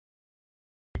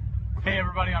Hey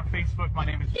everybody on Facebook, my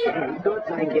name is Good,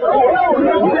 thank you.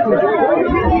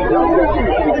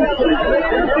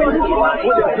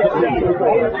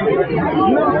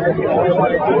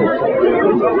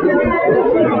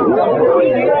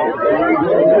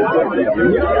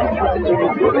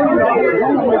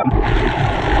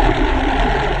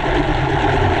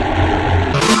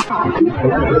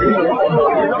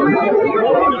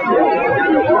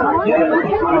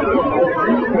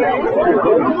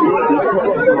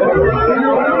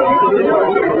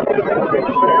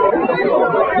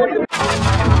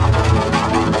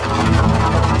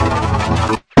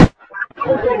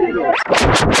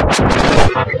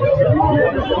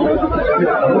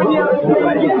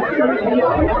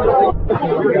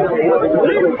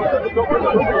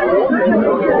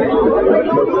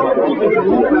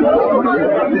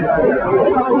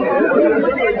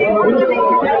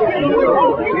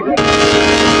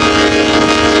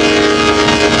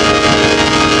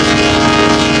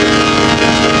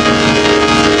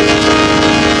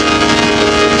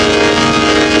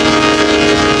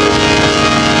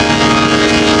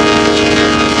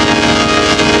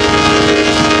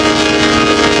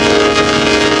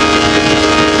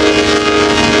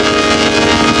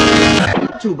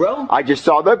 Bro? I just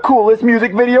saw the coolest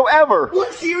music video ever.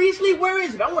 What? Seriously? Where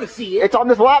is it? I want to see it. It's on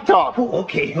this laptop. Oh,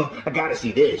 okay. I gotta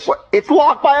see this. What? It's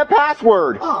locked by a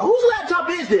password. Oh, whose laptop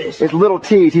is this? It's Little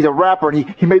T's. He's a rapper and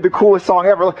he made the coolest song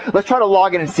ever. Let's try to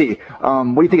log in and see. What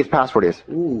do you think his password is?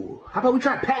 Ooh, how about we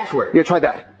try password? Yeah, try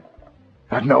that.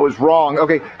 No, it's wrong.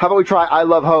 Okay, how about we try I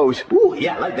Love Hoes? Ooh,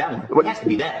 yeah, I like that one. It has to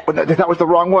be that. That was the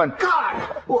wrong one.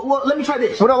 God! Well, let me try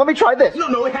this. Well, no, let me try this.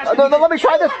 No, it has to No, be let me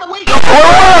try this. Wait.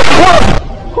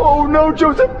 Oh no,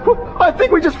 Joseph! I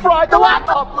think we just fried the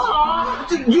laptop! Oh,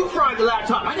 you fried the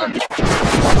laptop. I didn't...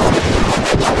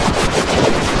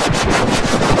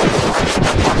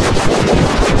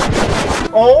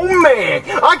 Oh man,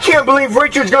 I can't believe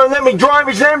Richard's gonna let me drive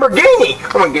his Lamborghini.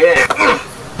 I'm gonna get it.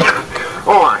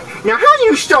 Alright, now how do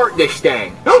you start this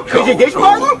thing? Is it this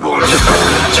button?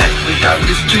 Take me down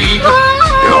the street.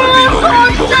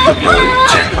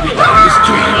 Take me down the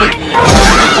street.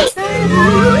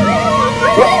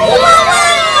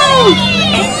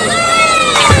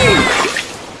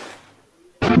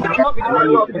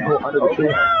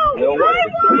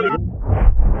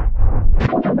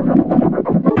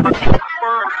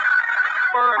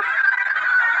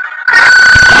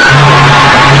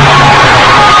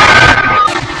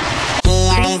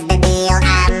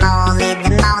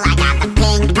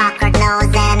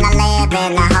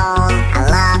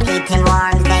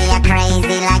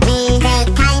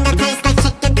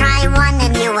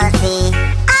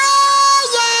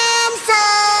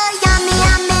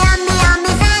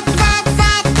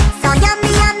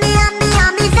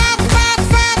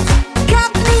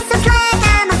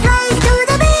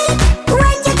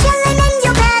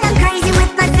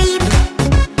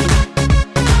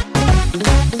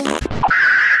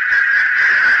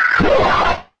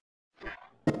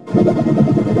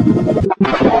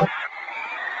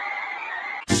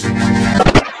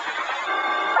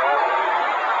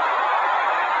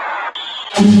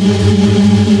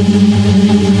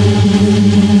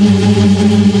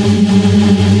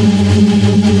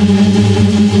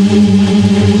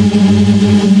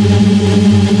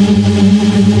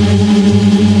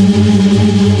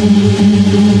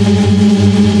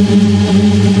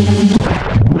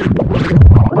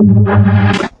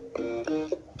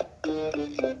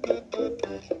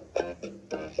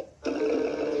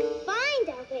 Find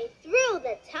our way through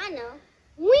the tunnel.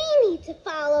 We need to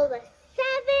follow the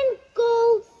 7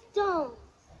 gold stones.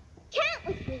 Count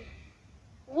with me.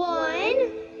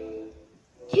 1,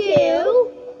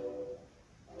 2,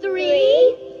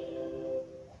 3,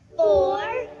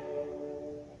 4,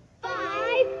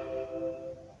 5,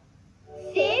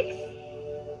 6,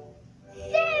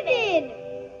 7.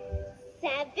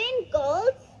 7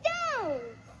 gold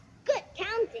stones. Good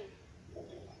counting.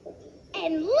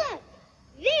 And look,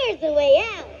 there's a way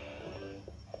out.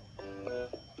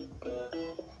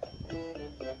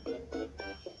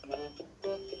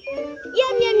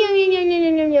 Yum, yum, yum, yum, yum,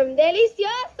 yum, yum, yum,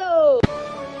 delicioso!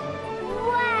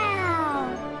 Wow!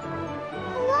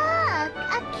 Look,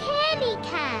 a kitty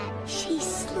cat. She's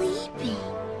sleeping.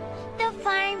 The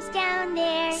farm's down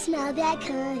there. Smell that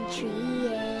country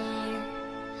air.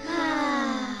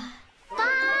 Ah,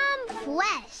 farm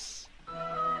flesh.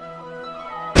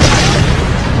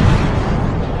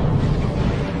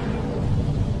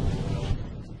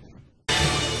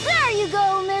 There you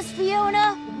go, Miss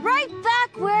Fiona. Right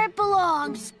back where it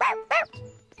belongs.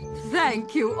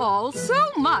 Thank you all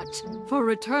so much for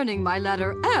returning my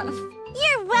letter F.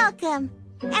 You're welcome.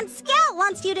 And Scout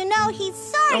wants you to know he's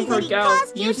sorry that he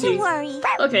caused you to worry.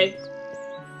 Okay.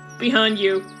 Behind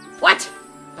you. What?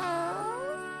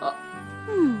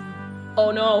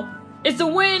 Oh no. It's the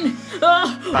wind!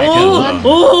 Told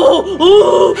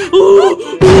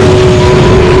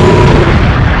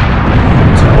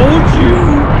you!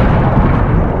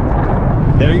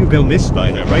 There you go, Miss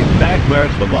Spider, right back where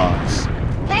it belongs.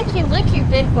 Thank you, Licky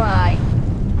Big Fly.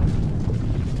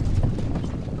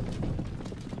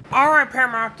 Alright,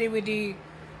 Paramount DVD,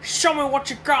 show me what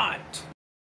you got!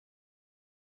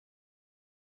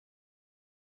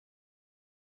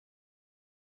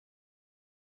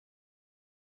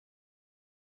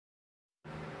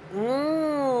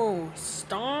 Ooh,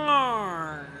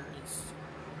 stars.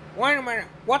 Wait a minute,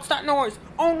 what's that noise?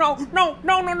 Oh no, no,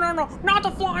 no, no, no, no, not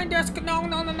the flying disc. No,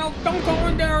 no, no, no, don't go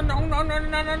in there. No, no, no, no,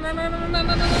 no, no, no, no, no, no,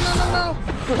 no, no,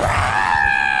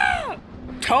 no.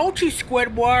 Told you,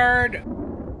 Squidward.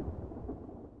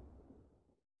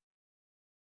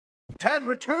 Tad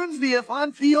returns the F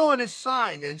on his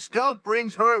sign, and Scout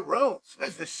brings her a rose.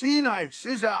 As the sea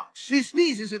irises out, she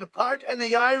sneezes it apart, and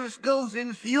the iris goes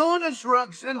in. Fiona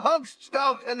shrugs and hugs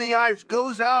Scout, and the iris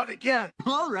goes out again.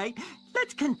 All right,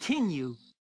 let's continue.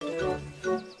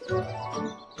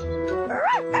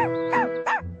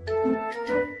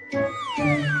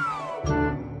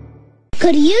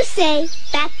 Could you say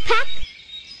backpack?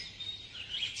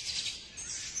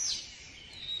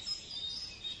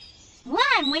 Well,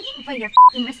 I'm waiting for your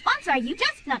f***ing response. Are you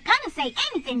just not gonna say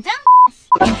anything, dumb?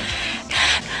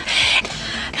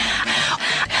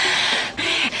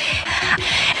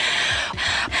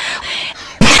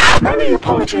 Many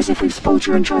apologies if we've spoiled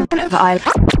your enjoyment of I'll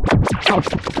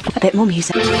a bit more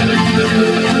music.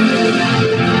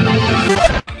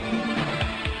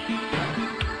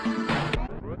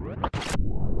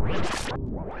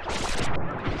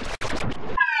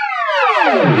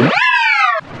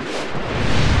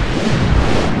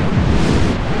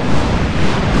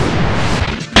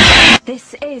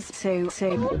 This is so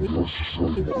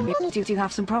we do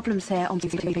have some problems here on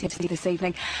this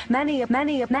evening.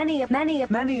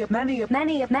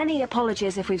 Many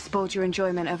apologies if we've spoiled your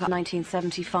enjoyment of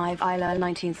 1975, Isla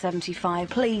 1975.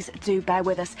 Please do bear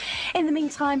with us. In the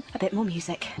meantime, a bit more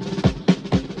music.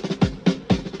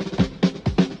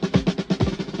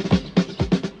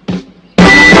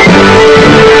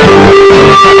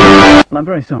 I'm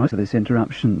very sorry for this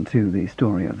interruption to the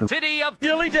story of the City of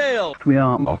Dillydale. We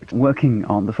are working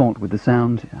on the fault with the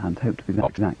sound and hope to be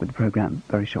back with the programme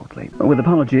very shortly. With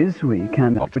apologies, we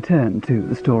can return to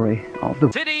the story of the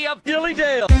City of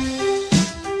Dillydale.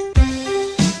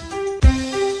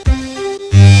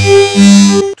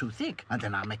 Too thick, and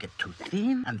then I'll make it too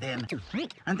thin, and then too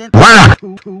thick, and then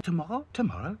tomorrow.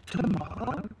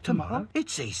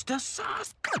 It's Easter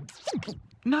sauce.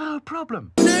 No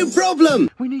problem. No problem.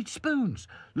 We need spoons.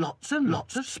 Lots and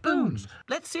lots of spoons.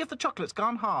 Let's see if the chocolate's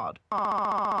gone hard.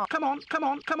 Come on.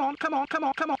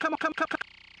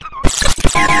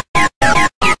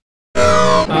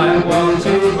 I want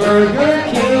to Burger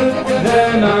King,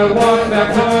 then I walk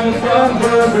back home from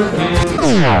Burger King.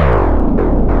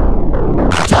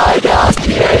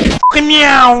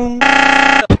 Meow.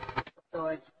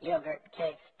 Swords, yogurt,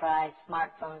 cakes, fries,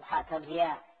 smartphones, hot tubs,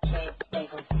 yeah. Shades,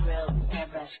 bagels, grills,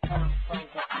 airbrush, comb,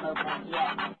 blanket, moped,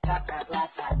 yeah. Top wrap,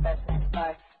 laptop, breastnet,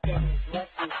 bars, kittens,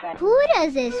 wussies, fresh. Who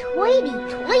does this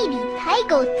hoity-toity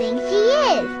tycho think he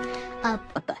is?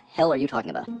 What the hell are you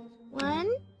talking about? 1,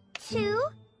 2,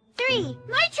 3.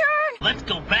 My turn! Let's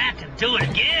go back and do it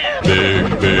again.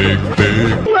 Big